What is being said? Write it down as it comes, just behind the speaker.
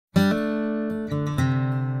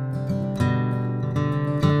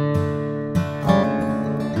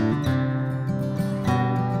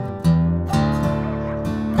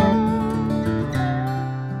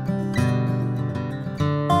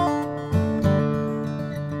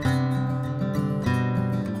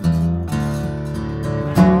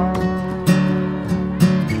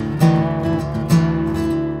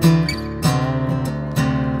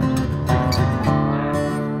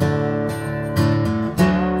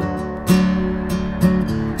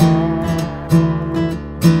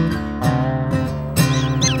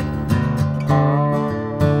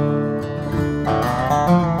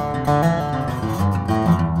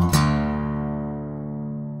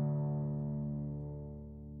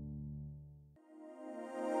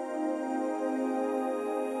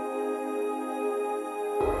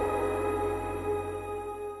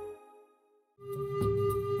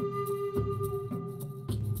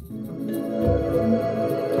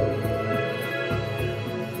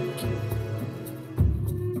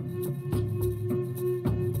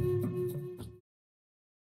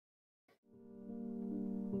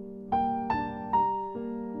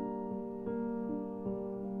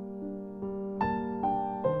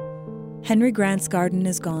Henry Grant's garden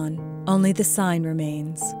is gone. Only the sign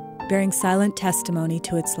remains, bearing silent testimony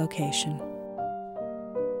to its location.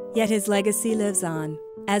 Yet his legacy lives on,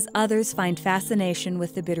 as others find fascination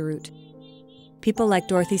with the bitterroot. People like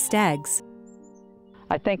Dorothy Staggs.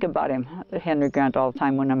 I think about him, Henry Grant, all the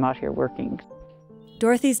time when I'm out here working.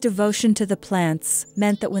 Dorothy's devotion to the plants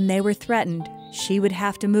meant that when they were threatened, she would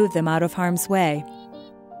have to move them out of harm's way.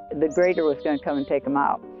 The grader was going to come and take them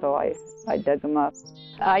out, so I dug them up.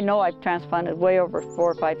 I know I've transplanted way over 4,000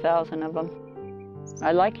 or 5,000 of them.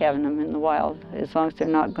 I like having them in the wild, as long as they're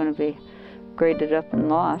not going to be graded up and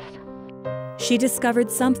lost. She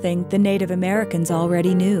discovered something the Native Americans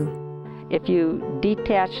already knew. If you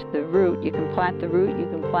detach the root, you can plant the root, you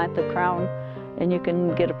can plant the crown, and you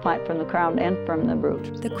can get a plant from the crown and from the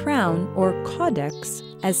root. The crown, or caudex,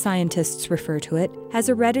 as scientists refer to it, has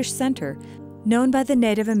a reddish center, known by the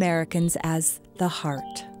Native Americans as the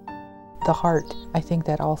heart. The heart, I think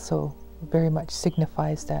that also very much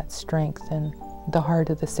signifies that strength and the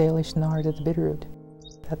heart of the Salish and the heart of the Bitterroot.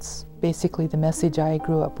 That's basically the message I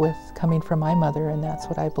grew up with coming from my mother, and that's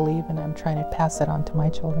what I believe, and I'm trying to pass that on to my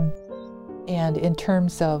children. And in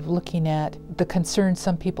terms of looking at the concerns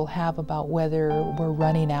some people have about whether we're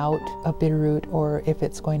running out of Bitterroot or if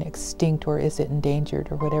it's going extinct or is it endangered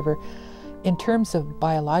or whatever, in terms of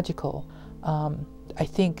biological, I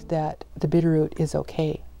think that the Bitterroot is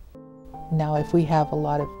okay. Now, if we have a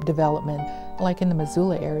lot of development, like in the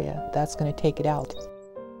Missoula area, that's going to take it out.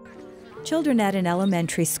 Children at an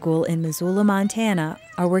elementary school in Missoula, Montana,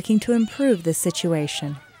 are working to improve the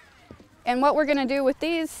situation. And what we're going to do with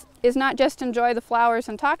these is not just enjoy the flowers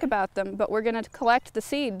and talk about them, but we're going to collect the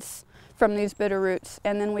seeds from these bitterroots,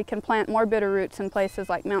 and then we can plant more bitterroots in places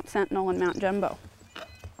like Mount Sentinel and Mount Jumbo.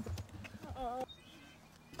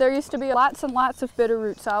 There used to be lots and lots of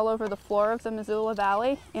bitterroots all over the floor of the Missoula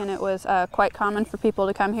Valley, and it was quite common for people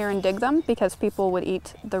to come here and dig them because people would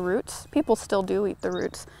eat the roots. People still do eat the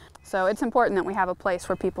roots. So it's important that we have a place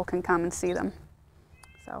where people can come and see them.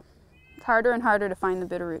 So it's harder and harder to find the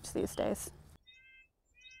bitterroots these days.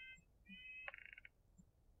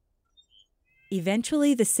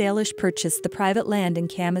 Eventually, the Salish purchased the private land in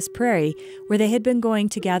Camas Prairie where they had been going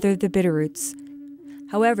to gather the bitterroots.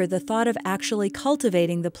 However, the thought of actually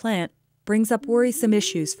cultivating the plant brings up worrisome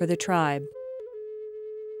issues for the tribe.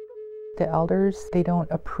 The elders, they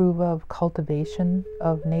don't approve of cultivation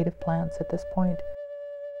of native plants at this point.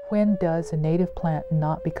 When does a native plant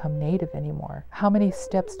not become native anymore? How many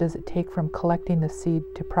steps does it take from collecting the seed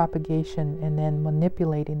to propagation and then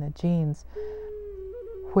manipulating the genes?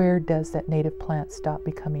 Where does that native plant stop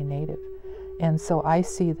becoming native? And so I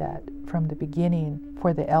see that from the beginning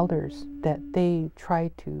for the elders, that they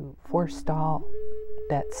try to forestall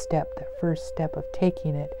that step, that first step of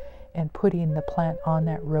taking it and putting the plant on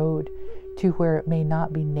that road to where it may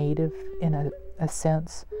not be native in a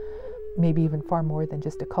sense, maybe even far more than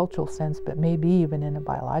just a cultural sense, but maybe even in a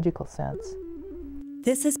biological sense.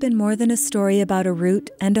 This has been more than a story about a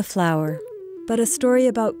root and a flower, but a story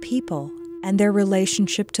about people and their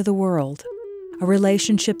relationship to the world, a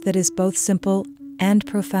relationship that is both simple and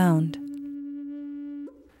profound.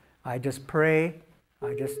 I just pray,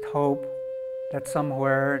 I just hope that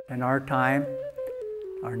somewhere in our time,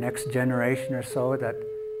 our next generation or so, that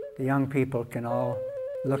the young people can all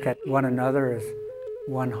look at one another as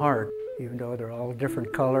one heart, even though they're all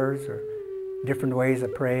different colors or different ways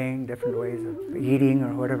of praying, different ways of eating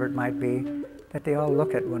or whatever it might be, that they all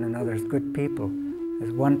look at one another as good people,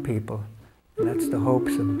 as one people. And that's the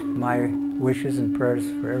hopes of my wishes and prayers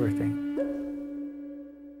for everything.